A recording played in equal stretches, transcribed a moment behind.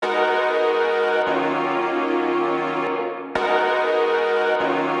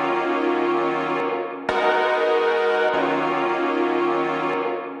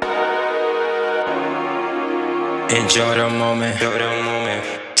Enjoy the moment.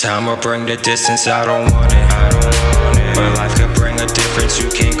 Time will bring the distance, I don't want it. But life could bring a difference, you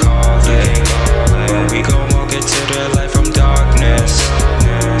can't call it. But we gon' walk into the light from darkness.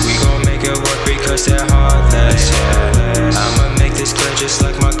 We gon' make it work because they're heartless. I'ma make this clear just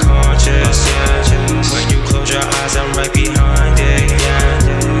like my conscience. When you close your eyes, I'm right behind it.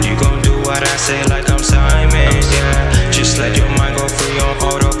 You gon' do what I say like I'm Simon. Just let your mind go free on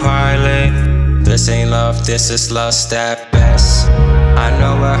autopilot. This ain't love, this is lust at best. I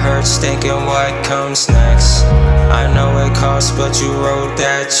know it hurts thinking what comes next. I know it costs, but you wrote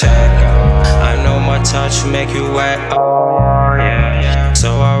that check. I know my touch make you wet, oh yeah.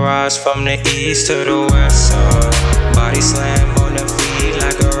 So I rise from the east to the west. Body slam on the feet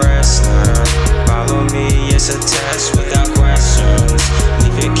like a wrestler. Follow me, it's a test without questions.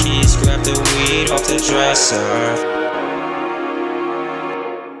 Leave your keys, grab the weed off the dresser.